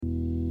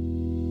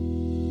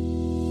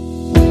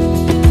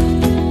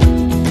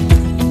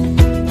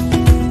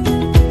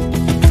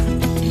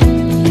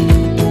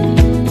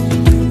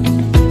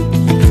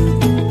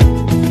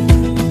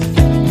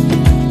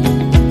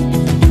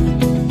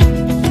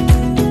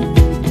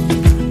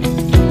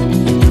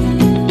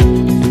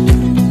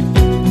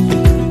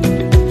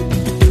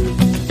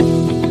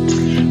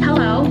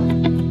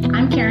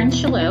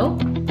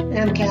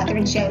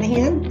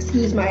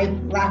Excuse my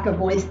lack of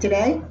voice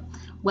today.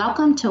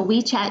 Welcome to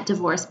We Chat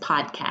Divorce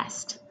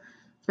Podcast.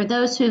 For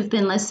those who've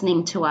been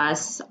listening to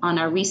us on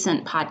our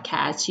recent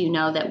podcasts, you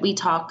know that we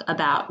talk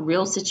about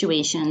real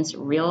situations,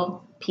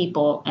 real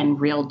people,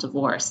 and real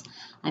divorce.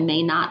 I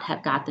may not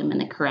have got them in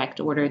the correct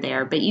order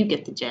there, but you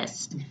get the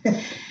gist.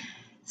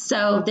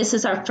 So this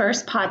is our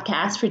first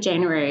podcast for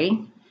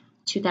January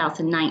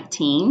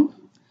 2019.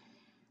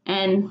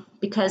 And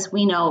because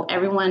we know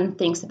everyone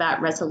thinks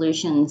about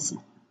resolutions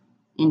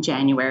in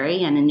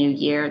January and a new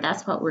year,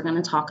 that's what we're going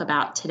to talk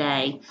about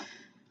today.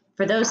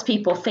 For those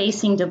people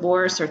facing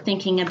divorce or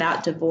thinking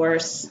about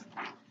divorce,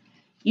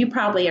 you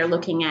probably are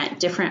looking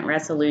at different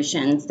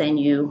resolutions than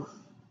you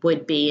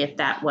would be if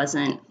that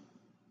wasn't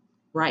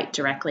right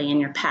directly in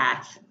your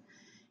path.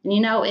 And you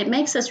know, it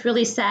makes us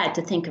really sad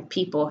to think of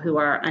people who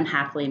are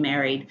unhappily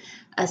married,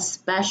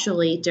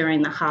 especially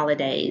during the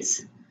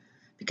holidays.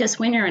 Because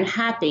when you're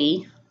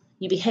unhappy,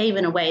 you behave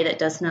in a way that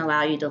doesn't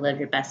allow you to live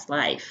your best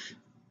life.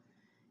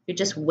 You're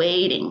just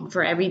waiting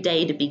for every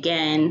day to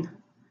begin,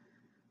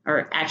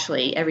 or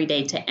actually every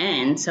day to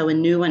end, so a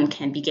new one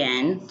can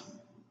begin.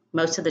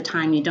 Most of the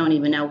time, you don't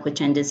even know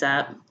which end is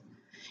up.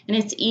 And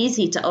it's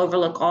easy to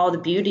overlook all the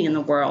beauty in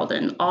the world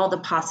and all the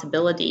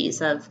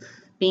possibilities of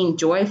being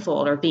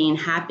joyful or being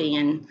happy.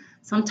 And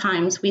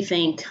sometimes we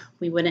think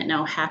we wouldn't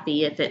know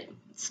happy if it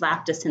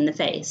slapped us in the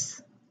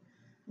face.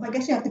 Well, I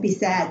guess you have to be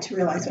sad to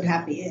realize what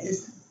happy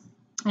is.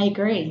 I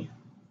agree.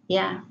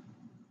 Yeah.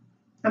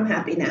 I'm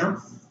happy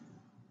now.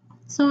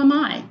 So am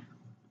I.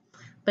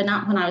 But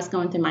not when I was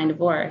going through my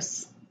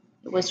divorce.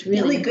 It was really...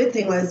 The only good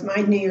thing was my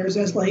New Year's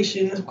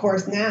resolution, of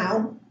course,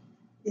 now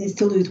is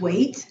to lose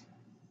weight.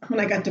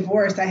 When I got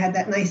divorced, I had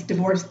that nice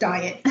divorce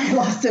diet. I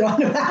lost it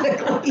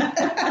automatically.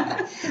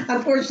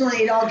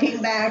 Unfortunately, it all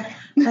came back.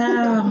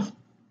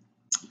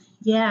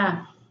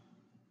 Yeah.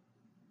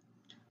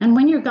 And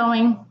when you're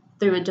going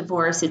through a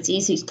divorce, it's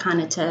easy kind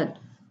of to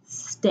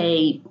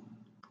stay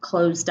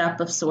closed up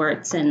of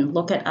sorts and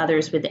look at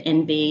others with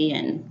envy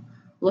and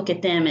look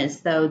at them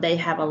as though they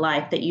have a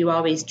life that you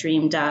always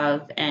dreamed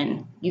of,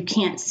 and you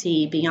can't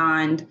see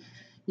beyond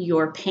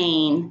your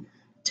pain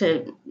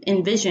to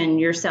envision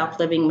yourself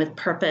living with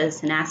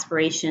purpose and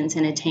aspirations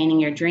and attaining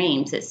your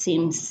dreams. It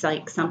seems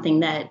like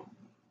something that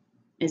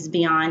is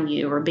beyond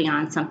you or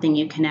beyond something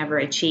you can ever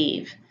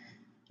achieve.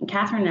 And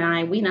Catherine and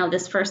I, we know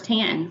this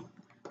firsthand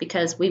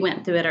because we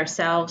went through it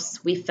ourselves.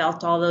 We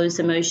felt all those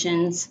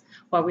emotions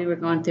while we were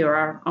going through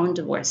our own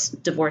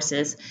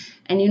divorces.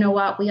 And you know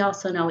what? We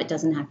also know it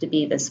doesn't have to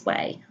be this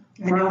way.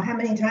 I know. How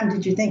many times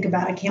did you think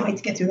about, I can't wait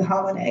to get through the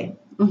holiday?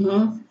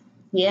 Mm-hmm.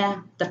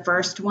 Yeah, the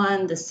first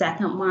one, the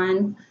second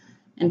one.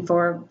 And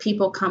for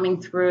people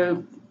coming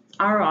through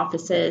our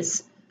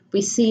offices,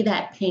 we see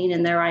that pain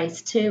in their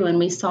eyes too. And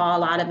we saw a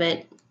lot of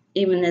it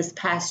even this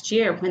past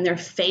year when they're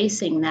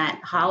facing that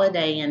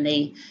holiday and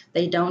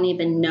they don't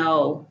even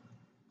know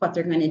what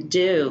they're going to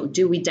do.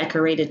 Do we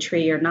decorate a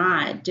tree or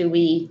not? Do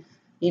we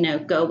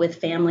go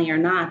with family or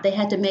not? They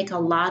had to make a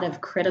lot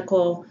of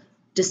critical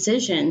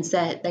decisions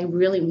that they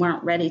really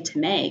weren't ready to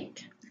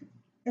make.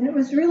 And it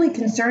was really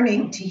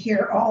concerning to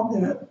hear all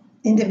the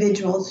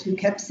individuals who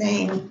kept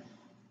saying,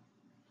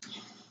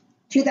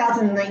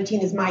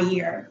 2019 is my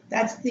year.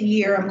 That's the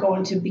year I'm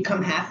going to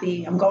become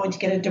happy. I'm going to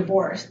get a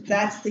divorce.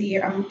 That's the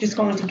year I'm just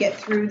going to get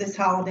through this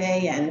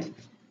holiday and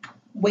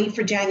wait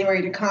for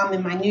January to come.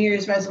 And my New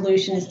Year's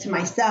resolution is to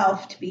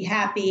myself to be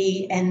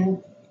happy.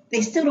 And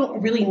they still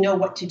don't really know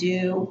what to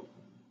do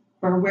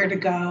or where to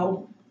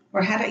go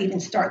or how to even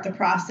start the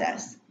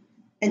process.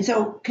 And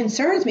so it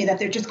concerns me that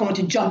they're just going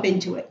to jump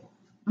into it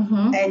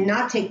and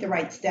not take the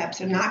right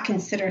steps or not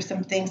consider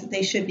some things that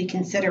they should be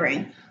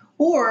considering.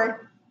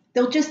 Or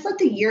they'll just let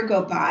the year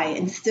go by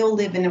and still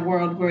live in a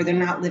world where they're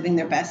not living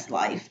their best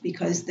life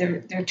because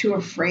they're too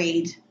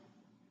afraid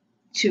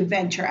to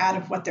venture out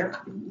of what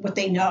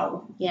they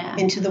know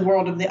into the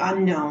world of the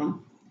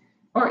unknown.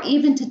 Or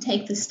even to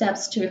take the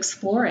steps to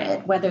explore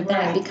it, whether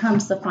that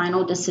becomes the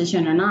final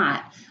decision or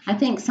not. I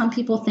think some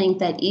people think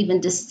that even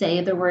to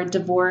say the word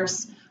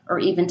divorce or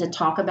even to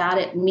talk about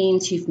it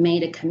means you've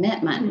made a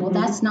commitment. Well,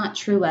 that's not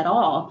true at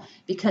all,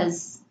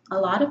 because a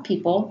lot of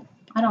people,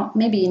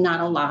 maybe not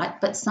a lot,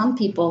 but some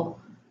people,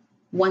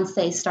 once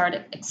they start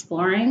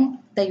exploring,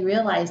 they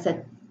realize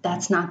that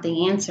that's not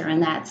the answer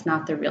and that's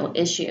not the real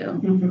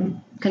issue.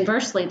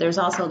 Conversely, there's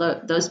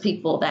also those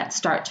people that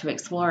start to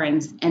explore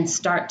and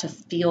start to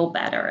feel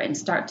better and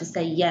start to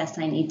say, yes,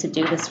 I need to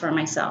do this for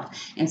myself,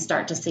 and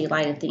start to see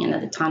light at the end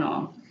of the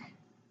tunnel.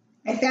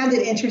 I found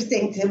it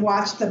interesting to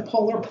watch the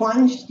polar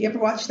plunge. Did you ever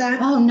watch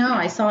that? Oh, no,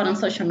 I saw it on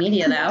social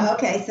media, though.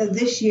 Okay, so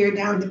this year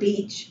down the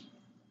beach,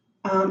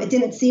 it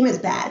didn't seem as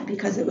bad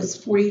because it was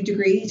 40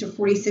 degrees or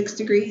 46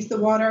 degrees, the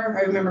water.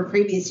 I remember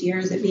previous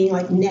years it being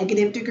like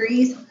negative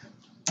degrees.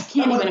 I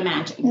can't even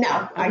imagine.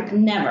 No.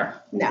 Never.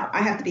 No,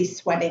 I have to be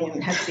sweating and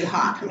it has to be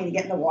hot for me to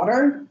get in the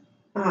water.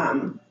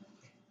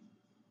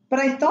 But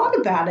I thought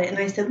about it and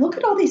I said, look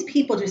at all these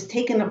people just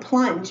taking a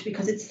plunge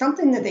because it's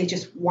something that they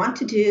just want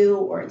to do,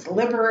 or it's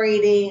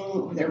liberating,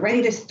 or they're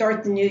ready to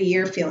start the new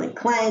year feeling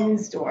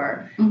cleansed,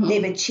 or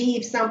they've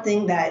achieved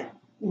something that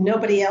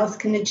nobody else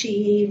can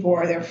achieve,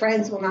 or their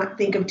friends will not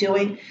think of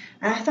doing.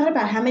 And I thought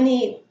about how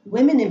many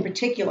women in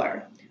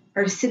particular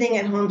are sitting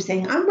at home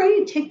saying, I'm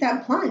ready to take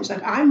that plunge.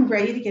 Like, I'm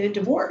ready to get a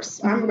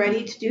divorce. I'm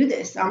ready to do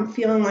this. I'm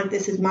feeling like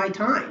this is my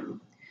time.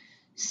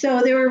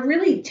 So there are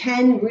really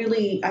 10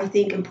 really, I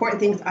think, important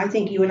things I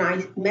think you and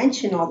I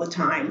mention all the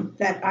time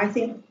that I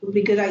think would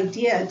be a good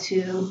idea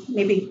to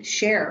maybe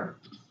share.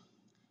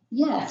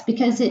 Yes,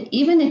 because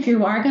even if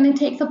you are going to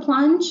take the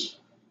plunge,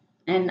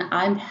 and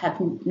I have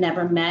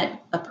never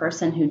met a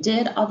person who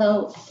did,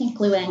 although I think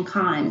Luann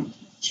Kahn,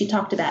 she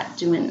talked about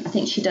doing, I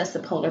think she does the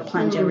polar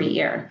plunge every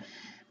year.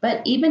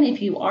 But even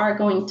if you are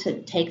going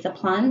to take the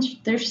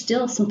plunge, there's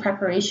still some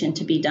preparation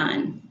to be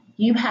done.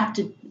 You have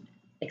to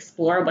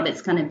explore what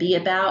it's going to be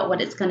about, what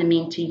it's going to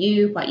mean to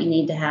you, what you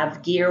need to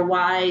have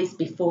gear-wise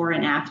before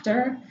and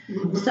after.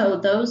 So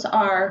those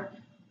are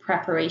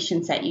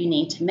preparations that you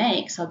need to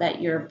make so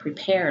that you're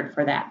prepared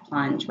for that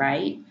plunge,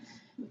 right?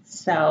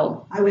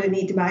 So I would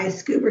need to buy a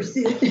scuba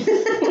suit.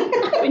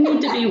 We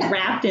need to be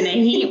wrapped in a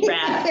heat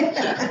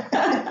wrap.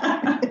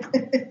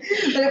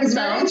 But it was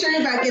very true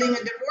about getting a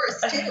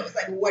divorce, too. It was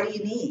like, what do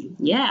you need?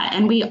 Yeah,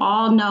 and we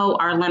all know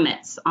our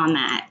limits on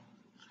that.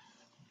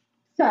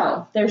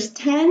 So there's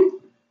 10,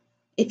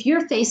 if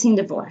you're facing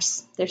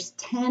divorce, there's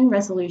 10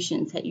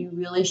 resolutions that you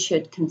really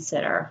should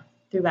consider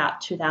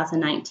throughout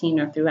 2019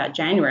 or throughout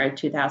January of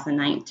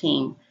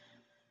 2019.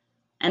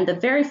 And the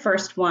very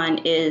first one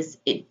is,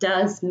 it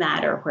does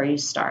matter where you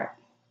start.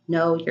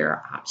 Know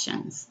your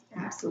options.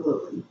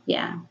 Absolutely.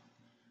 Yeah.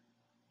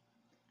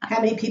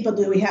 How many people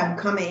do we have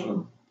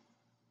coming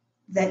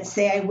that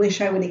say, I wish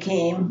I would have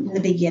came in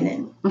the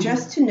beginning,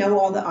 just to know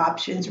all the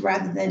options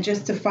rather than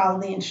just to follow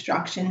the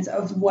instructions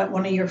of what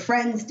one of your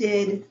friends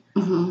did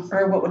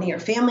or what one of your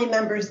family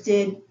members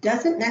did.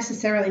 Doesn't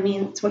necessarily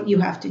mean it's what you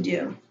have to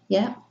do.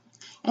 Yeah.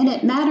 And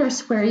it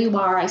matters where you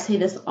are. I say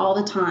this all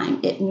the time.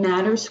 It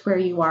matters where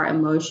you are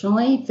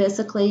emotionally,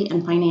 physically,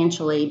 and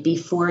financially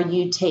before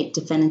you take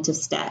definitive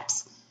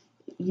steps.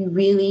 You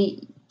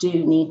really do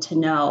need to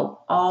know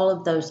all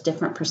of those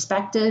different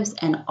perspectives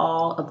and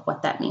all of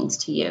what that means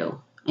to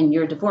you and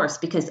your divorce,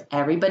 because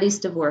everybody's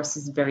divorce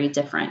is very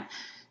different.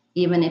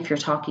 Even if you're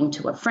talking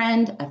to a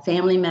friend, a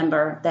family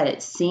member, that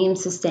it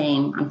seems the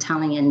same, I'm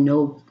telling you,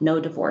 no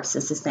divorce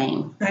is the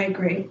same. I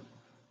agree.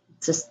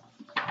 It's just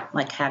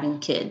like having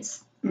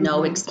kids.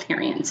 No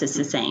experience is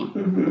the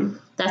same.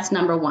 That's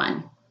number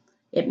one.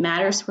 It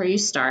matters where you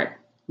start.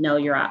 Know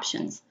your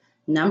options.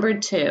 Number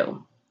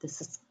two,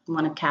 this is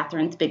one of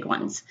Catherine's big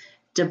ones.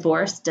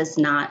 Divorce does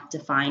not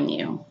define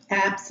you.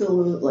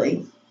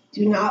 Absolutely.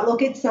 Do not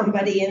look at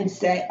somebody and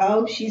say,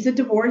 oh, she's a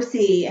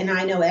divorcee and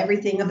I know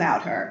everything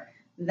about her.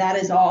 That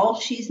is all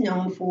she's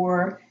known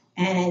for,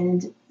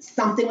 and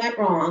something went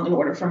wrong in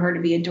order for her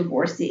to be a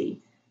divorcee.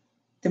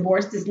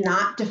 Divorce does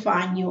not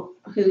define you,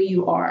 who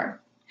you are.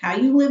 How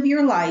you live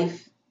your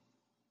life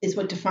is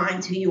what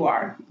defines who you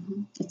are.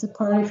 It's a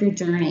part of your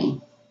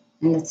journey.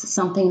 And it's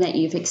something that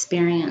you've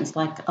experienced,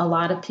 like a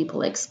lot of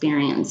people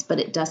experience, but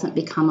it doesn't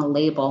become a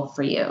label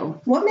for you.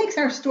 What makes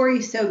our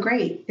story so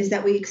great is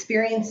that we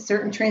experience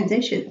certain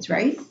transitions,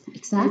 right?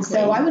 Exactly. And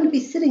so I wouldn't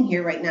be sitting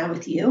here right now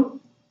with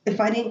you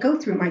if I didn't go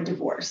through my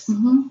divorce.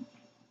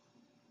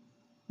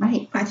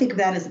 Right. I think of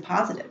that as a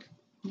positive.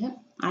 Yep,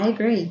 I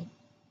agree.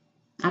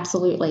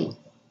 Absolutely.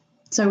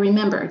 So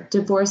remember,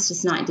 divorce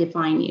does not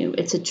define you.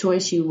 It's a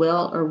choice you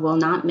will or will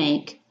not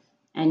make,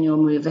 and you'll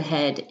move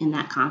ahead in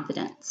that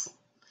confidence.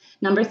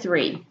 Number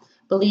 3,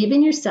 believe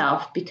in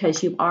yourself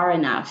because you are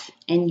enough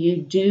and you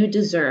do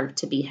deserve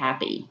to be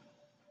happy.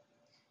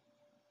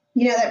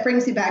 You know, that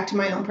brings me back to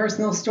my own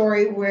personal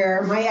story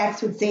where my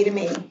ex would say to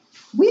me,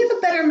 we have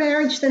a better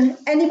marriage than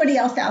anybody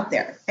else out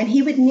there. And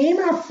he would name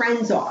our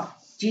friends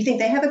off. Do you think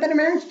they have a better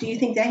marriage? Do you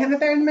think they have a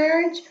better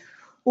marriage?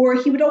 Or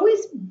he would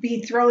always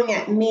be throwing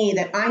at me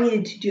that I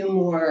needed to do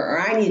more, or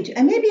I needed to,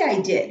 and maybe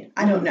I did,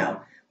 I don't know.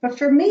 But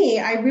for me,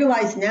 I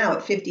realize now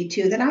at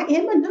 52 that I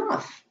am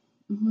enough.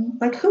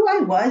 Like who I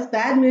was,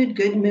 bad mood,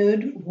 good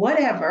mood,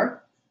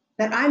 whatever,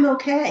 that I'm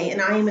okay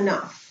and I am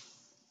enough.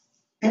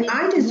 And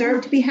I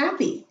deserve to be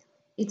happy.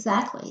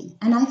 Exactly.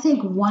 And I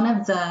think one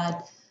of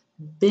the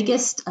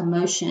biggest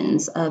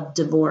emotions of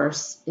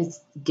divorce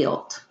is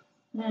guilt.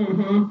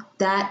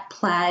 That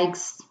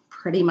plagues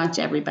pretty much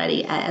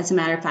everybody. As a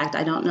matter of fact,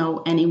 I don't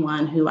know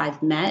anyone who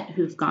I've met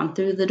who've gone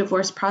through the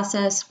divorce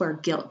process where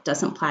guilt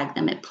doesn't plague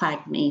them. It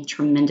plagued me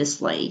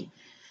tremendously.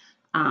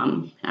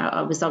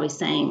 I was always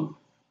saying,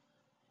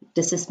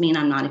 does this mean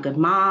I'm not a good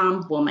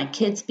mom? Will my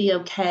kids be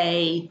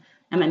okay?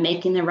 Am I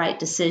making the right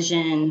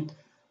decision?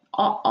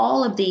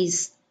 All of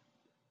these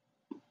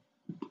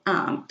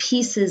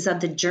pieces of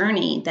the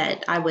journey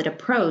that I would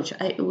approach,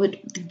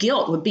 the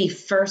guilt would be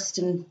first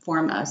and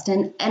foremost.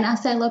 And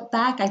as I look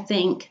back, I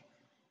think,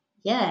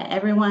 yeah,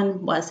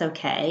 everyone was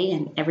okay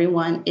and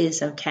everyone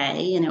is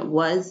okay. And it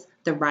was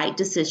the right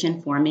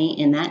decision for me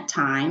in that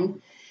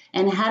time.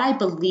 And had I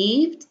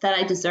believed that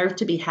I deserved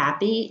to be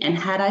happy, and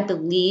had I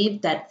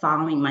believed that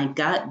following my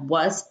gut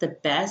was the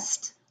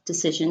best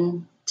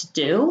decision to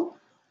do,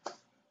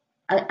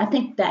 I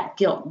think that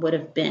guilt would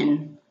have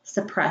been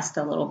suppressed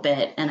a little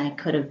bit, and I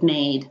could have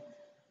made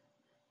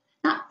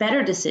not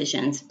better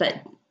decisions,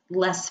 but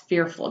less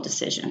fearful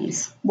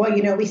decisions. Well,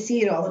 we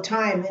see it all the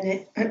time. And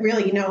it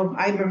really,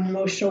 I'm an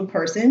emotional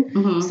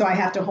person, so I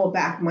have to hold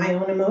back my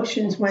own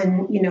emotions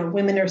when,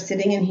 women are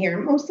sitting in here,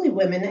 mostly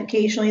women,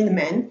 occasionally the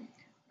men,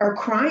 are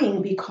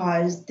crying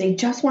because they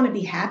just want to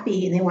be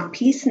happy and they want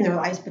peace in their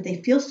lives, but they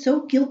feel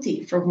so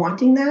guilty for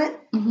wanting that.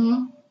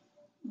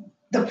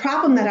 The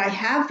problem that I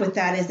have with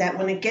that is that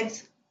when it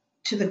gets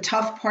to the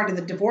tough part of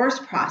the divorce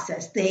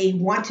process, they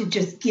want to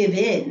just give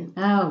in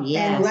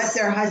and let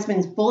their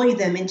husbands bully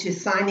them into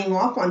signing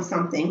off on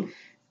something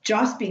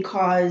just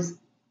because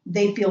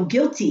they feel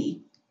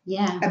guilty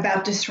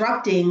about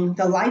disrupting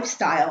the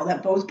lifestyle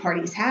that both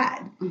parties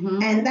had.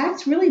 And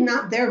that's really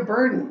not their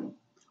burden.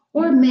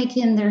 Or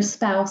making their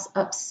spouse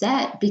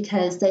upset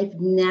because that's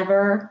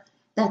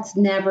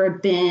never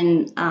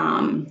been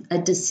a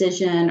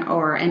decision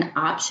or an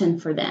option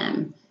for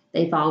them.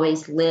 They've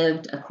always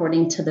lived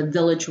according to the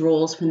village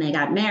rules when they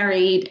got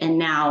married, and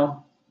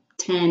now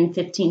 10,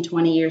 15,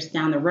 20 years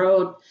down the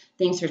road,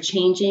 things are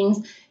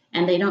changing,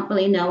 and they don't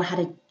really know how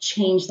to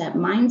change that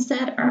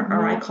mindset,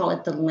 or I call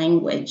it the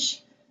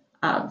language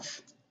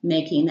of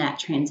making that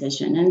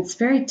transition. And it's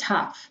very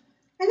tough.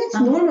 And it's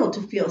normal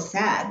to feel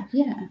sad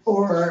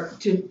or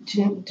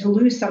to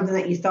lose something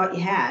that you thought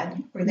you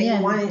had or that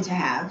you wanted to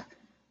have.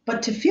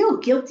 But to feel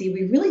guilty,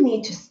 we really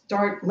need to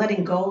start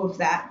letting go of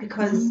that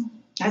because,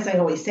 as I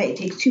always say, it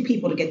takes two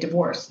people to get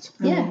divorced.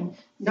 I mean,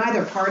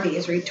 neither party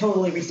is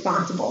totally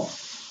responsible.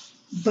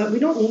 But we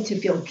don't need to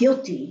feel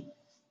guilty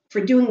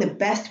for doing the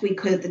best we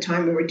could at the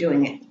time we were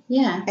doing it.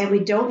 And we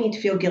don't need to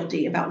feel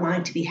guilty about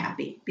wanting to be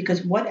happy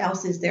because what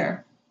else is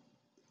there?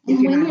 And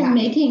when you're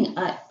making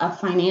a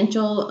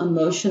financial,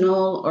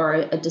 emotional, or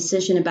a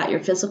decision about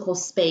your physical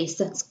space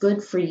that's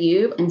good for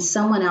you and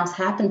someone else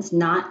happens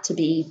not to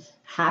be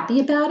happy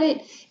about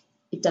it,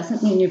 it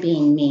doesn't mean you're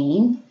being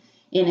mean.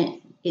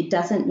 And it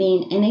doesn't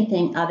mean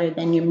anything other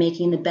than you're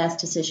making the best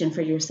decision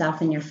for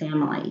yourself and your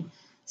family.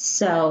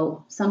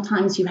 So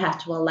sometimes you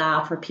have to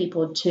allow for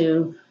people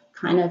to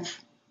kind of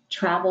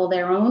travel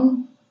their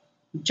own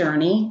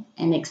journey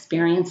and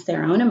experience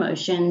their own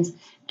emotions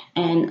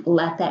and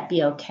let that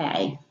be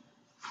okay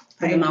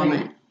for the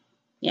moment.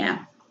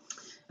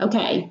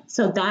 Okay,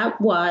 so that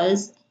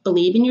was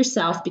believe in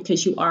yourself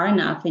because you are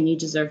enough and you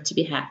deserve to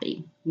be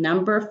happy.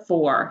 Number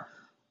 4,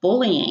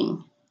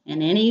 bullying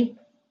in any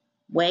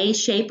way,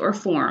 shape, or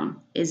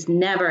form is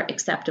never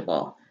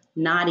acceptable,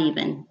 not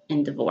even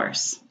in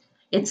divorce.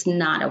 It's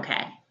not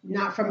okay.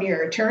 Not from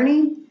your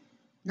attorney,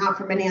 not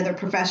from any other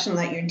professional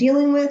that you're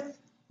dealing with,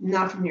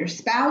 not from your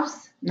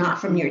spouse, not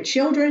from your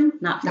children,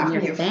 not from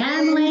your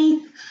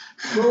family.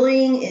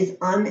 Bullying is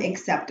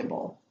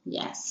unacceptable.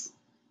 Yes.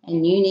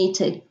 And you need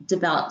to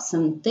develop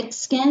some thick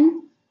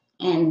skin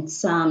and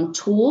some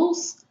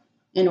tools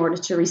in order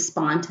to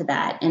respond to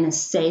that in a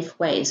safe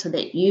way so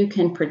that you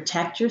can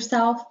protect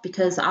yourself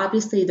because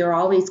obviously they're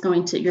always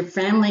going to, your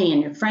family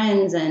and your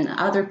friends and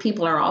other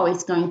people are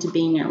always going to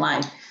be in your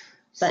life.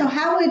 But, so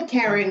how would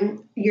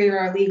Karen, you're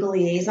our legal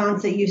liaison,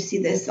 so you see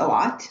this a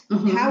lot.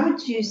 How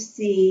would you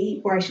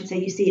see, or I should say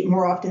you see it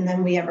more often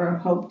than we ever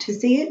hoped to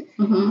see it.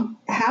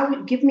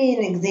 Give me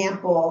an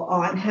example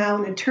on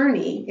how an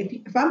attorney,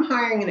 if I'm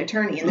hiring an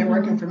attorney and they're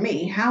working for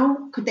me,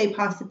 how could they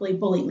possibly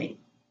bully me?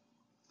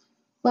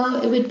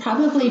 Well, it would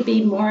probably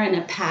be more in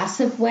a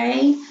passive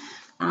way.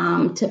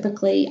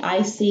 Typically,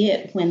 I see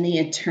it when the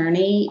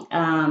attorney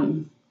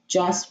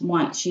just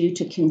wants you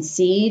to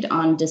concede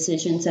on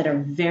decisions that are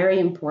very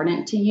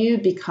important to you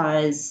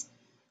because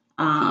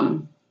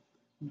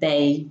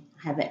they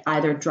have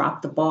either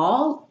dropped the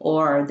ball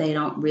or they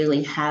don't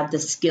really have the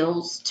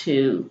skills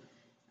to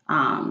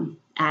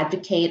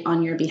advocate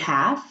on your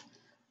behalf.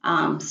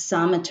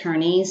 Some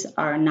attorneys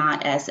are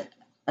not as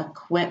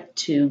equipped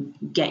to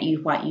get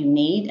you what you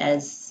need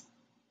as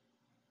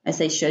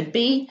they should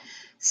be.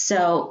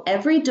 So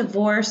every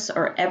divorce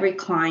or every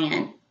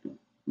client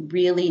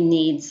really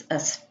needs a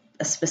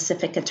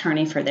specific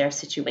attorney for their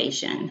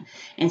situation.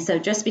 And so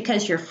just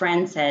because your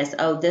friend says,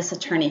 oh, this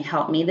attorney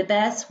helped me the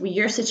best, well,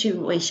 your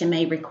situation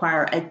may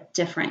require a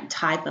different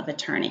type of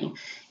attorney.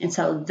 And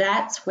so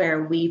that's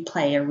where we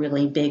play a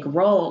really big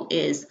role,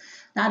 is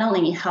not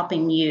only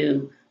helping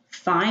you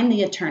find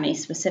the attorney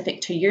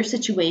specific to your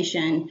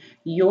situation,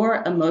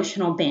 your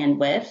emotional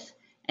bandwidth,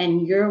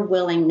 and your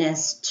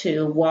willingness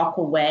to walk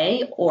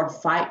away or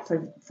fight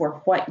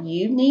for what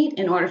you need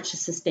in order to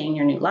sustain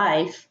your new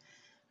life.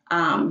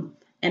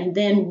 And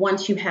then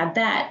once you have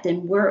that,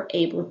 then we're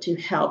able to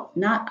help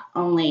not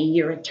only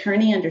your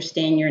attorney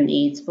understand your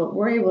needs, but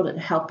we're able to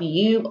help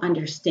you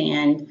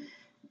understand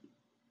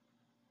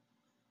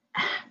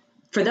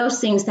for those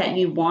things that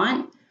you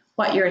want,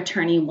 what your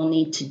attorney will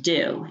need to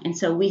do. And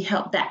so we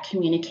help that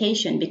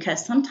communication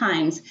because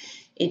sometimes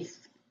if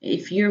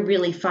if you're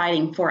really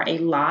fighting for a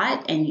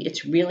lot and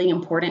it's really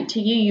important to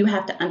you, you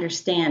have to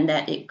understand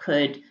that it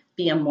could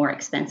be a more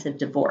expensive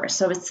divorce.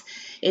 So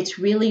it's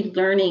really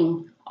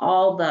learning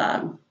all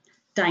the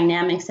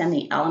dynamics and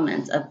the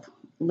elements of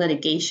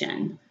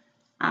litigation,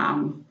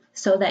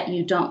 so that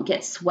you don't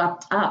get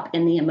swept up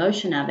in the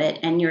emotion of it,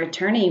 and your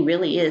attorney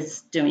really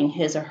is doing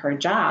his or her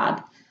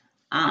job,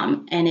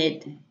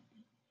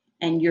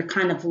 and you're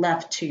kind of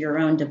left to your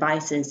own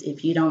devices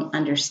if you don't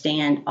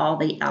understand all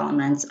the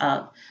elements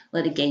of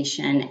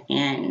litigation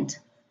and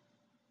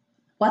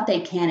what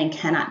they can and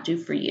cannot do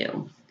for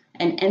you.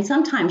 And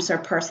sometimes their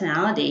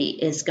personality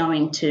is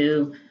going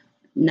to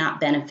not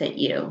benefit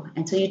you.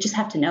 And so you just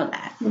have to know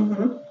that.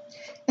 Mm-hmm.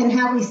 And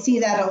how we see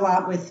that a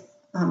lot with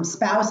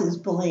spouses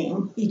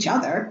bullying each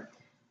other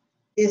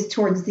is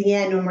towards the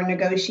end when we're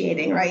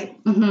negotiating,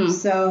 right? Mm-hmm.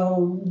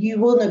 So you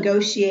will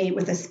negotiate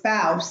with a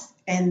spouse,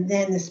 and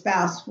then the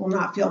spouse will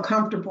not feel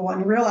comfortable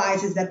and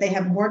realizes that they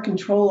have more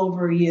control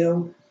over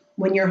you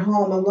when you're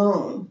home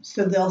alone.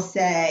 So they'll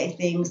say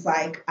things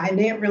like, I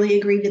didn't really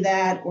agree to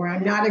that, or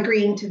I'm not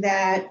agreeing to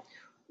that,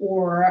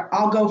 or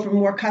I'll go for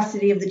more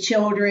custody of the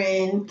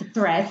children. The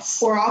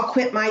threats. Or I'll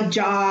quit my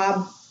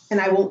job and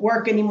I won't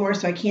work anymore,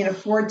 so I can't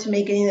afford to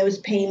make any of those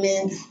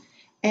payments.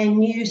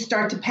 And you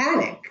start to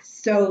panic.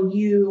 So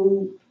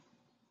you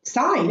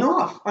sign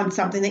off on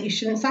something that you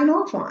shouldn't sign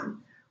off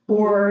on.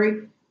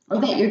 Or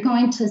that you're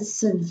going to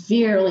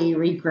severely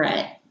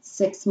regret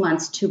 6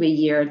 months to a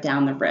year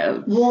down the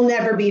road. We'll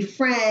never be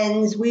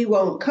friends. We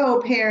won't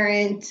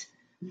co-parent.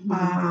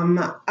 Mm-hmm.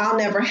 I'll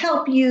never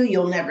help you.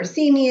 You'll never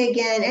see me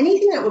again.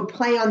 Anything that would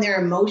play on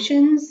their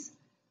emotions,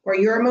 or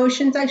your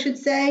emotions, I should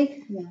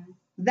say,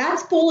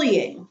 that's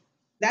bullying.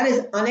 That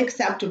is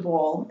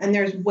unacceptable, and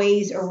there's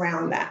ways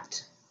around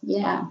that.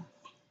 Yeah.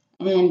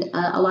 And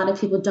a lot of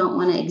people don't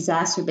want to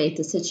exacerbate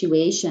the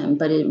situation,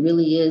 but it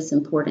really is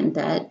important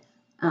that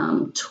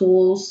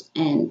tools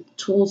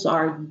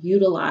are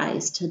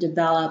utilized to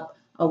develop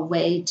a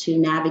way to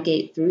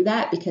navigate through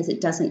that, because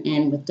it doesn't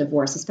end with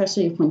divorce,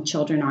 especially when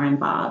children are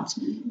involved.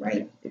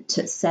 Right.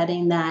 To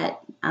setting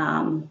that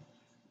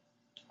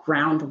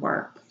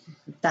groundwork,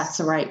 if that's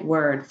the right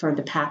word, for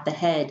the path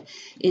ahead,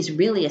 is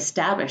really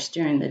established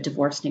during the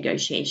divorce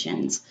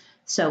negotiations.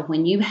 So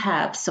when you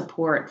have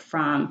support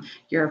from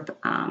your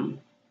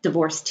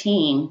divorce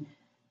team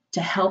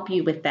to help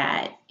you with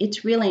that,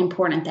 it's really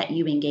important that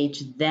you engage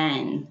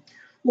then.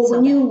 Well,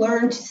 when you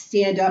learn to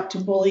stand up to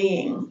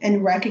bullying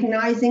and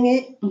recognizing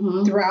it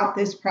mm-hmm. throughout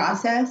this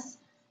process,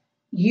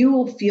 you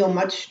will feel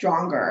much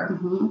stronger,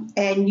 mm-hmm.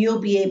 and you'll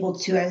be able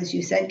to, as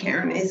you said,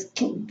 Karen,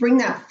 bring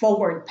that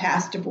forward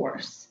past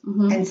divorce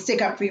mm-hmm. and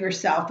stick up for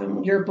yourself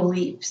and your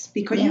beliefs,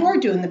 because you are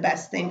doing the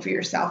best thing for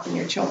yourself and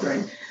your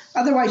children.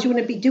 Otherwise, you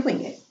wouldn't be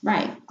doing it.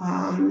 Right.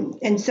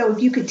 And so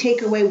if you could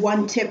take away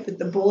one tip with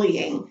the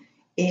bullying,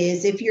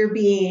 is if you're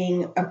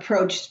being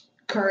approached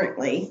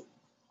currently,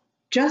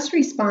 just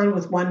respond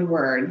with one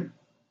word,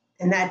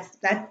 and that's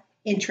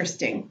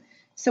interesting.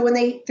 So when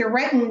they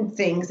threaten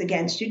things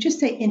against you, just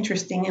say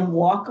interesting and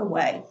walk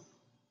away.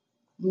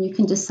 You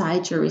can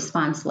decide your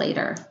response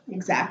later.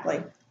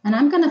 Exactly. And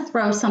I'm going to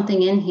throw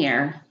something in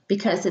here,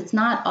 because it's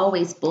not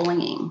always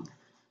bullying.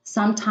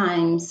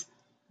 Sometimes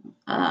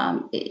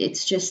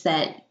it's just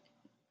that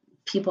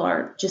people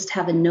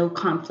have a no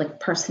conflict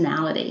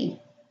personality.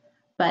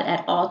 But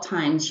at all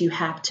times, you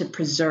have to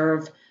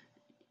preserve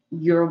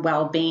your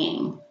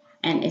well-being.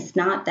 And it's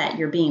not that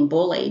you're being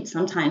bullied.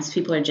 Sometimes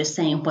people are just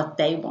saying what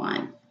they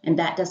want. And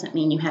that doesn't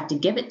mean you have to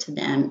give it to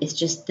them. It's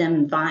just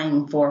them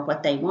vying for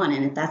what they want.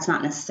 And that's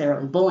not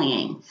necessarily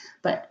bullying.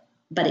 But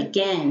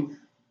again,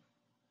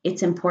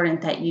 it's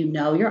important that you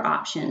know your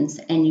options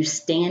and you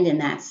stand in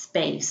that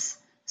space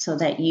so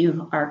that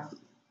you are,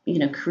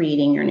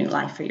 creating your new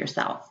life for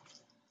yourself.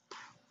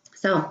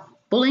 So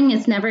bullying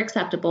is never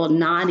acceptable,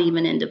 not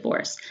even in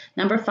divorce.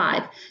 Number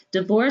 5,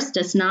 divorce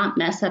does not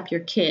mess up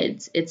your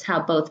kids. It's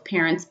how both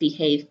parents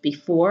behave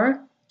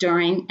before,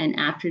 during, and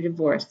after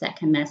divorce that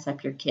can mess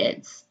up your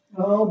kids.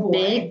 Oh,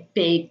 boy.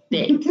 Big.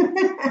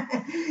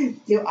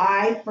 Do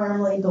I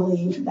firmly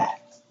believe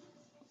that?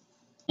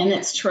 And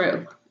it's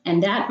true.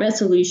 And that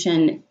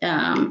resolution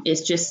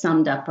is just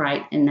summed up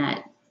right in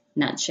that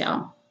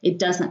nutshell. It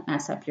doesn't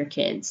mess up your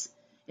kids.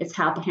 It's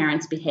how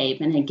parents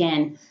behave. And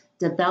again,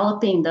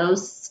 developing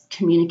those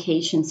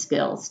communication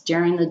skills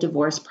during the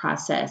divorce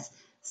process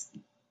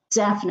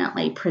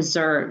definitely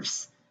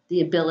preserves the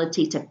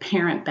ability to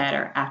parent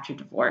better after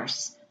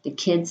divorce. The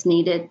kids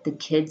need it. The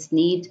kids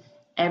need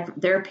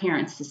their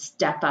parents to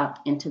step up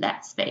into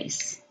that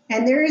space.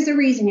 And there is a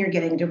reason you're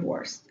getting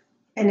divorced,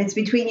 and it's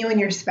between you and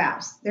your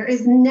spouse. There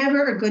is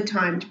never a good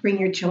time to bring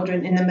your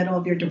children in the middle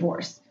of your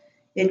divorce.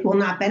 It will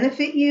not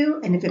benefit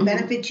you, and if it mm-hmm.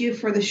 benefits you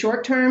for the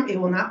short term, it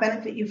will not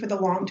benefit you for the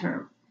long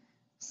term.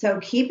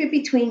 So keep it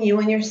between you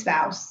and your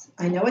spouse.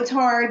 I know it's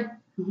hard,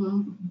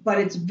 mm-hmm. but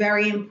it's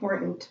very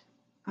important.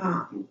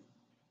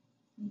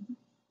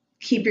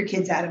 Keep your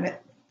kids out of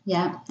it.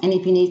 Yeah, and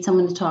if you need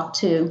someone to talk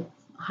to,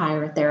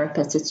 hire a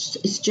therapist.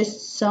 It's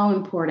just so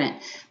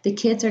important. The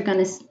kids are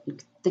going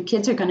to the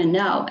kids are going to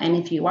know. And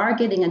if you are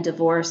getting a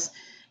divorce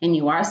and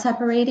you are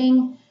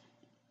separating,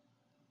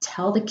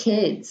 tell the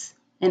kids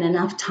in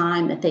enough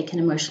time that they can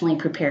emotionally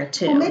prepare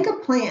too. Well, make a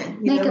plan.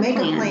 Make a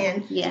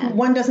plan. Yeah.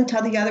 One doesn't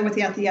tell the other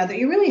without the other.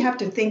 You really have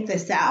to think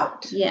this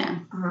out. Yeah.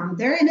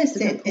 They're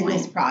innocent in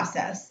this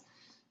process.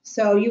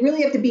 So you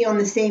really have to be on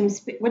the same,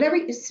 whatever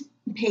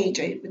page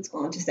I was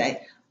going to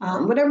say,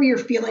 whatever your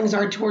feelings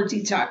are towards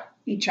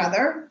each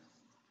other,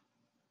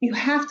 you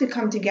have to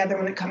come together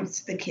when it comes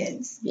to the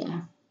kids.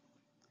 Yeah.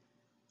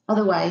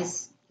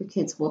 Otherwise, your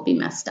kids will be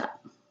messed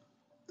up.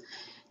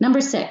 Number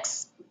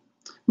 6,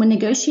 when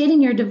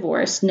negotiating your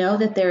divorce, know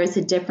that there is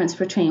a difference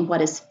between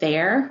what is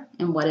fair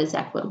and what is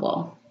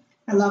equitable.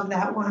 I love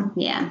that one.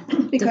 Yeah.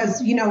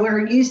 Because,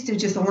 we're used to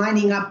just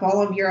lining up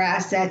all of your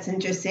assets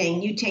and just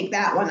saying, you take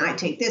that one, I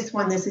take this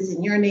one, this is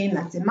in your name,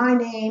 that's in my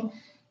name.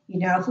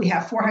 If we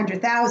have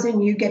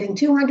 400,000, you're getting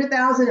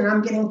 200,000 and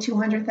I'm getting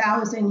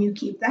 200,000, you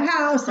keep the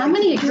house. How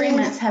many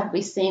agreements have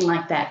we seen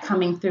like that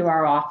coming through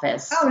our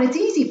office? Oh, and it's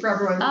easy for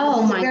everyone.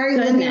 Oh, it's my a very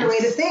goodness. linear way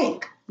to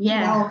think.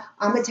 Yeah.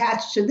 I'm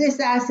attached to this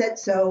asset,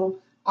 so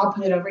I'll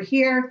put it over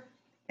here.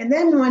 And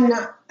then when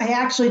I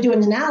actually do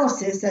an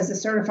analysis as a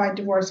certified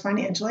divorce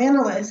financial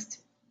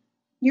analyst,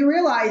 you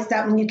realize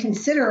that when you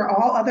consider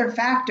all other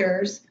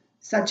factors,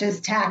 such as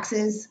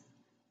taxes,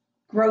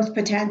 growth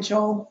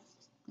potential,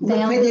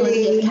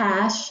 liquidity of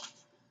cash.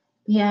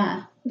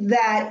 Yeah.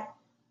 That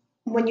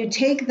when you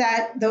take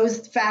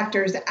those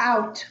factors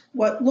out,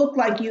 what looked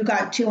like you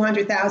got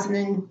 200,000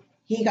 and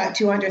he got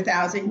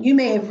 200,000, you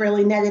may have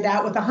really netted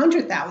out with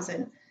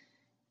 100,000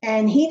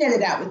 and he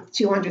netted out with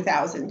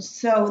 200,000.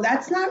 So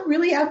that's not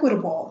really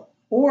equitable,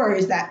 or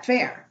is that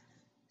fair?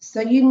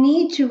 So you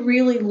need to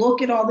really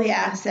look at all the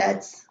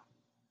assets,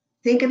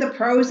 think of the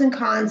pros and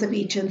cons of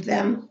each of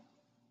them,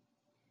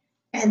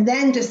 and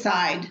then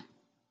decide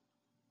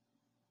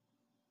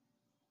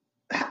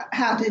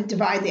how to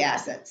divide the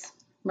assets.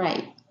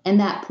 Right. And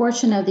that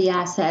portion of the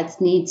assets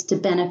needs to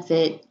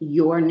benefit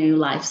your new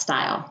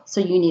lifestyle.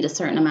 So you need a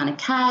certain amount of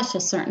cash, a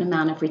certain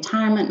amount of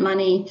retirement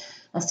money,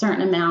 a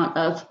certain amount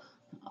of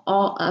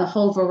a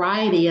whole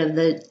variety of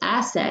the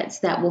assets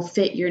that will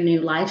fit your new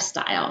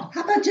lifestyle.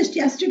 How about just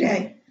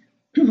yesterday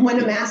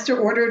when a master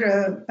ordered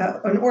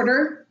an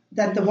order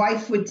that the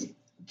wife would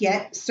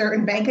get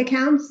certain bank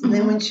accounts, and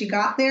then when she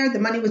got there, the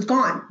money was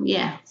gone.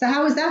 Yeah. So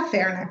how is that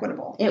fair and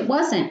equitable? It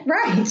wasn't.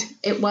 Right.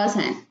 It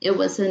wasn't. It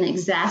was an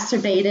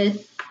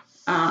exacerbated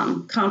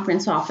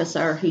conference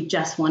officer who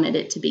just wanted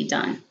it to be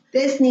done.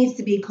 This needs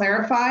to be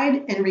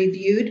clarified and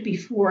reviewed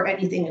before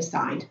anything is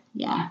signed.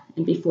 Yeah,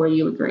 and before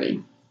you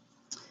agree.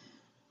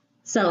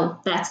 So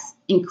that's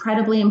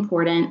incredibly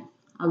important.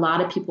 A lot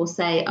of people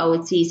say, oh,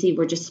 it's easy,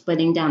 we're just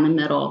splitting down the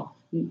middle.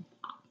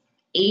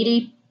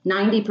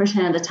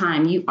 90% of the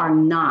time, you are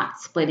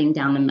not splitting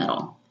down the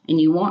middle, and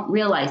you won't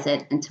realize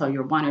it until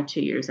you're 1 or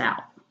 2 years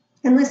out.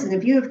 And listen,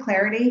 if you have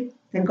clarity,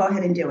 then go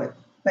ahead and do it.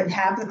 But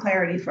have the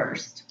clarity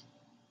first.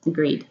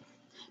 Agreed.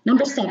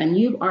 Number 7,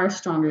 you are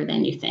stronger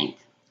than you think.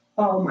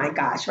 Oh my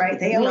gosh, right?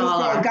 They always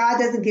say God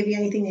doesn't give you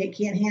anything that you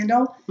can't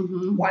handle.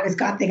 Mm-hmm. Why does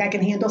God think I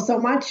can handle so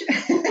much?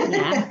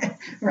 Yeah.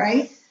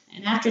 Right?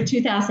 And after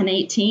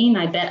 2018,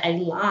 I bet a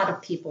lot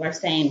of people are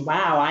saying,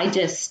 wow, I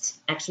just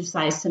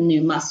exercised some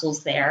new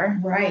muscles there.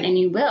 Right. And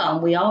you will.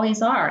 We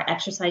always are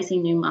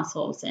exercising new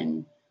muscles.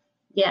 And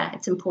yeah,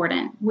 it's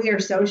important. We are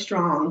so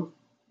strong.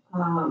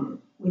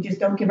 We just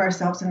don't give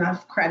ourselves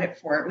enough credit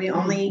for it. We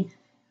only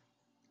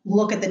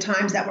look at the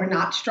times that we're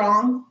not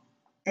strong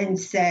and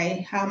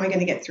say, how am I going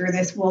to get through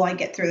this? Will I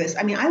get through this?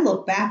 I mean, I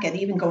look back at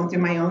even going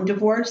through my own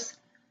divorce.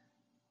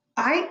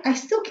 I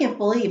still can't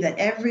believe that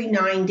every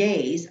 9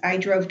 days I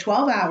drove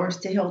 12 hours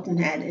to Hilton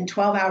Head and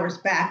 12 hours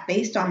back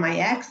based on my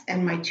ex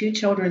and my 2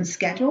 children's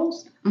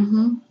schedules.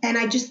 Mm-hmm. And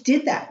I just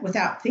did that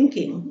without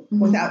thinking,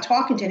 without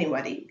talking to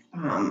anybody.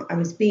 I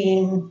was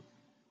being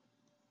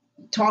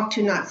talked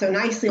to not so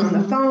nicely on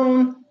the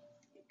phone,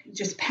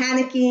 just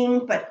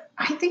panicking. But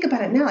I think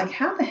about it now, like,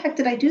 how the heck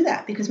did I do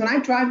that? Because when I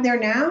drive there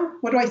now,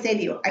 what do I say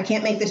to you? I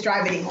can't make this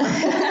drive anymore.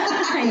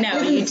 I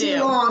know, you do. It's too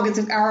long. It's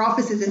our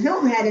office is in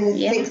Hilton Head, and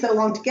it takes so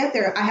long to get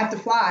there. I have to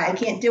fly. I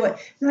can't do it.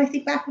 And I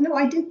think back, no,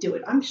 I did do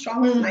it. I'm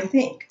stronger than I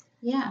think.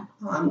 Yeah.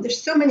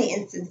 There's so many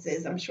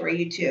instances, I'm sure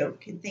you too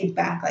can think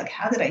back, like,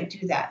 how did I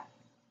do that?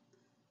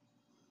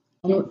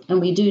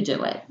 And we do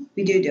it.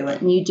 We do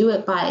it. And you do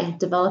it by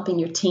developing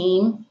your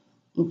team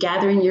and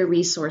gathering your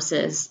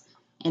resources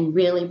and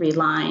really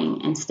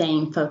relying and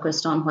staying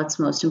focused on what's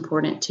most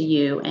important to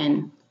you.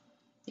 And,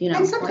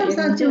 and sometimes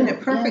not doing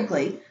it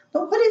perfectly. Yeah.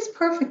 But what is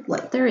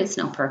perfectly? There is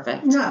no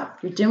perfect. No.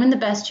 You're doing the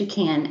best you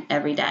can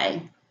every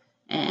day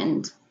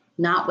and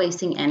not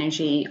wasting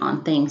energy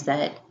on things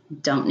that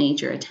don't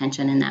need your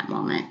attention in that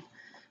moment.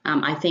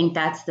 I think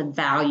that's the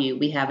value.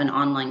 We have an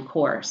online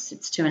course.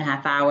 It's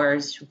 2.5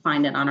 hours. You'll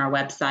find it on our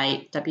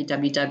website,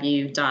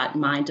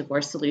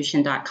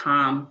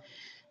 www.mydivorcesolution.com.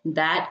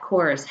 That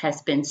course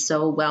has been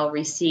so well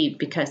received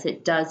because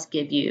it does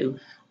give you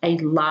a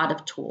lot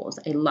of tools,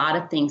 a lot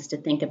of things to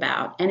think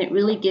about. And it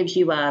really gives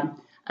you a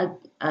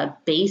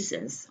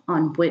basis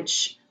on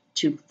which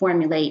to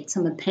formulate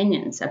some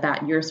opinions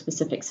about your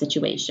specific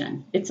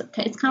situation. It's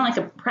kind of like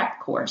a prep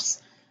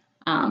course.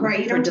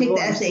 Right. You don't take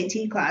the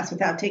SAT class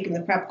without taking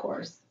the prep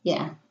course.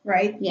 Yeah.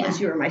 Right? Yeah. Unless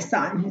you were my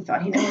son who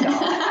thought he knew it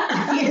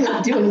all. He ended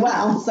up doing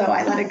well, so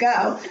I let it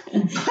go.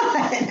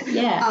 But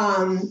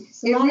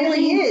it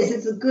really is.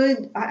 It's a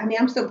good,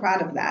 I'm so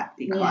proud of that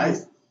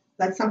because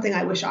that's something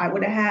I wish I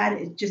would have had.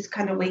 It just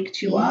kind of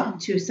wakes you up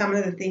to some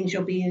of the things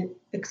you'll be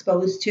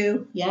exposed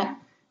to. Yeah.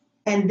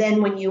 And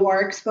then when you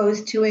are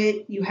exposed to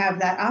it, you have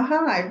that,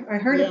 I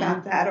heard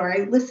about that, or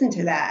I listened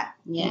to that.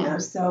 Yeah.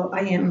 So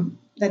you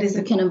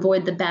can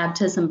avoid the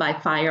baptism by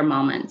fire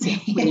moments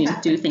when you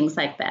do things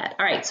like that.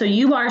 All right. So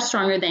you are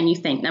stronger than you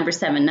think. Number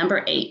 7.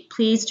 Number 8,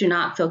 please do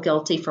not feel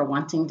guilty for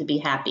wanting to be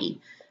happy.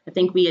 I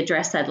think we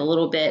addressed that a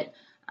little bit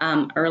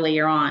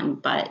earlier on,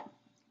 but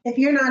if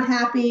you're not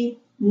happy,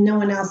 no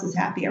one else is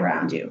happy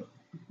around you.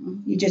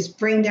 You just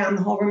bring down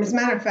the whole room. As a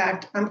matter of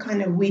fact, I'm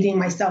kind of weeding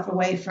myself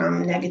away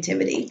from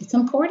negativity. It's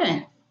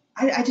important.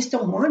 I just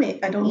don't want it.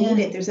 I don't need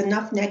it. There's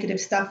enough negative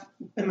stuff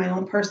in my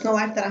own personal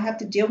life that I have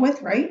to deal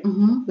with, right?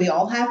 Mm-hmm. We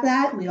all have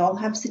that. We all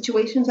have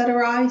situations that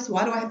arise.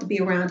 Why do I have to be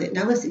around it?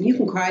 Now, listen, you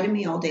can cry to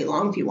me all day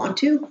long if you want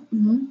to.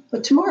 Mm-hmm.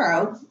 But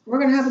tomorrow, we're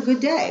going to have a good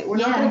day. We're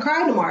not going to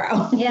cry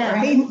tomorrow. Yeah.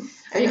 Right?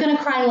 You're going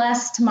to cry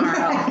less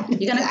tomorrow.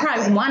 You're going to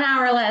cry 1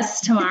 hour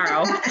less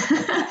tomorrow.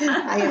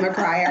 I am a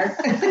crier.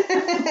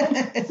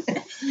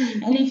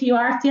 And if you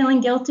are feeling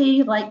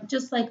guilty,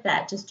 just like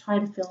that, just try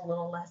to feel a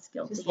little less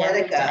guilty just let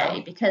every it go.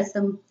 day. Because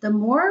the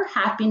more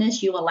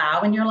happiness you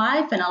allow in your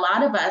life, and a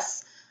lot of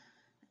us,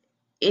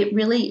 it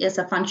really is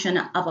a function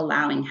of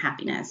allowing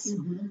happiness.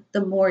 Mm-hmm.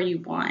 The more you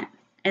want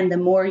and the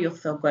more you'll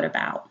feel good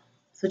about.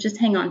 So just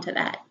hang on to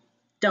that.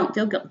 Don't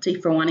feel guilty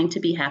for wanting to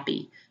be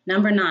happy.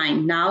 Number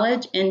 9,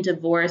 knowledge in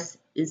divorce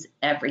is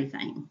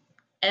everything.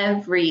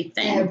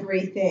 Everything.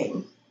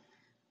 Everything.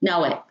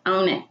 Know it.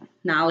 Own it.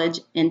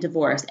 Knowledge in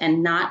divorce.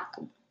 And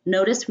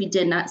notice we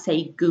did not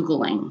say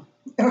Googling.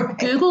 Right.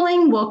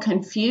 Googling will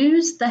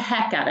confuse the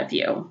heck out of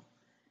you.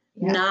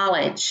 Yeah.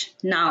 Knowledge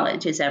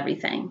is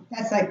everything.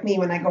 That's like me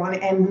when I go on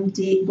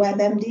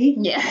WebMD.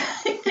 Yeah.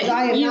 Because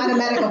I am not a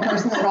medical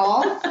person at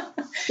all.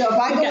 So if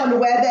I go on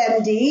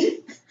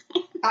WebMD,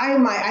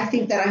 I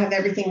think that I have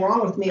everything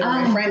wrong with me, or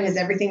my friend has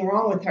everything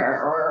wrong with her,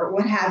 or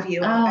what have you.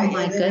 Oh,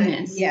 my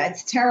goodness.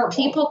 It's terrible.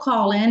 People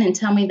call in and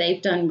tell me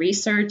they've done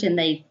research and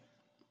they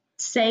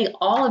say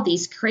all of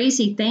these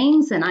crazy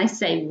things. And I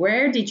say,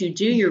 where did you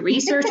do your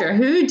research or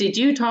who did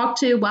you talk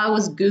to while I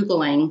was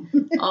Googling?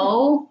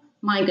 Oh,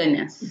 my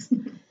goodness.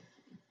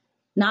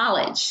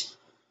 Knowledge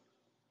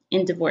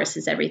in divorce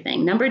is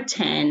everything. Number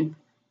 10,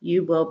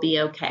 you will be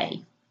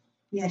okay.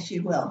 Yes,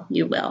 you will.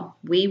 You will.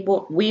 We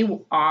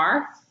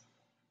are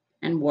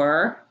and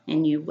were,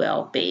 and you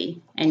will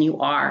be, and you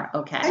are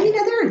okay. And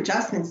there are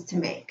adjustments to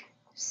make.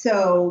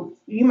 So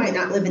you might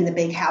not live in the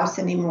big house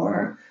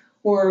anymore,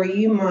 or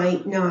you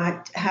might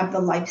not have the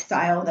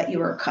lifestyle that you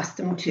were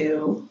accustomed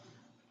to,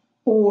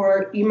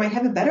 or you might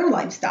have a better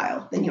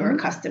lifestyle than you were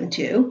accustomed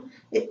to.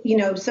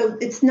 So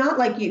it's not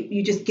like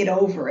you just get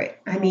over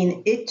it. I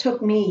mean, it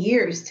took me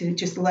years to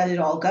just let it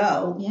all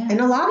go. Yeah.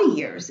 And a lot of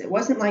years. It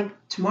wasn't like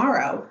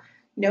tomorrow.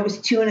 It was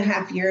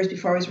 2.5 years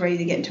before I was ready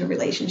to get into a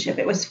relationship.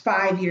 It was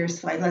 5 years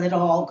till I let it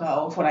all go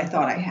of what I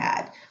thought I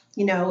had.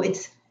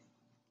 It's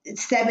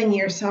 7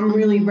 years, so I'm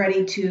really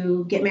ready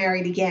to get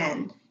married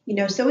again.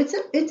 So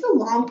it's a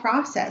long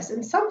process,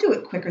 and some do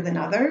it quicker than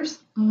others.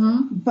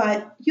 Mm-hmm.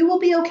 But you will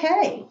be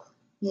okay.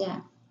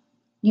 Yeah,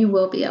 you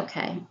will be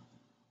okay.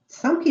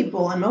 Some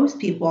people and most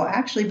people are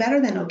actually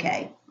better than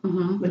okay,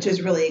 which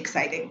is really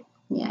exciting.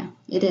 Yeah,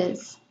 it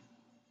is.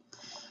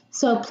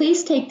 So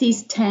please take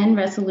these 10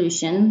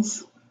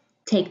 resolutions,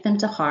 take them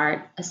to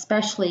heart,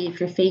 especially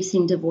if you're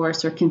facing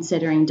divorce or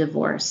considering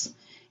divorce.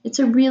 It's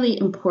a really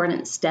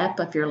important step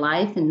of your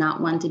life and not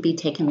one to be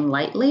taken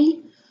lightly.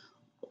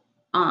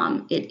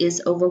 It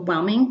is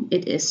overwhelming.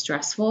 It is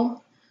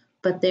stressful,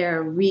 but there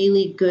are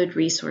really good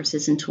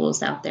resources and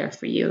tools out there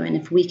for you. And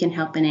if we can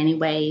help in any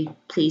way,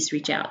 please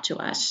reach out to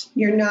us.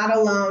 You're not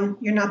alone.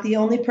 You're not the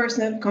only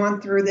person who's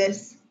gone through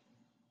this.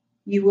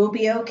 You will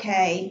be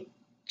okay.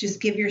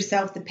 Just give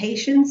yourself the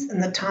patience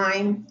and the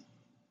time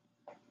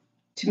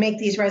to make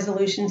these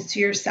resolutions to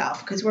yourself,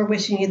 because we're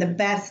wishing you the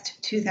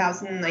best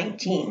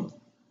 2019.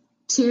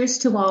 Cheers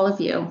to all of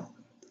you.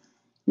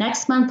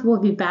 Next month, we'll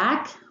be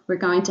back. We're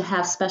going to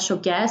have special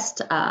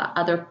guests,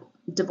 other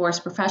divorce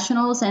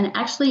professionals, and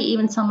actually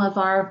even some of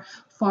our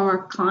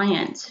former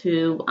clients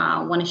who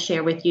want to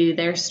share with you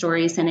their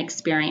stories and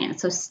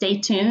experience. So stay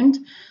tuned.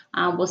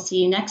 We'll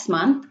see you next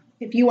month.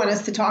 If you want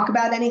us to talk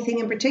about anything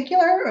in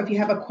particular, or if you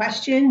have a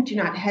question, do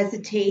not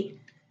hesitate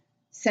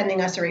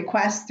sending us a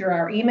request through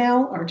our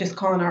email or just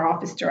calling our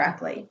office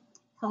directly.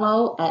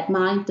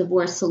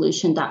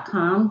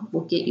 hello@mydivorcesolution.com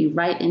will get you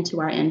right into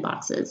our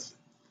inboxes.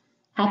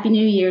 Happy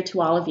New Year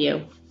to all of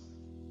you.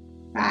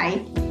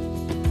 Bye.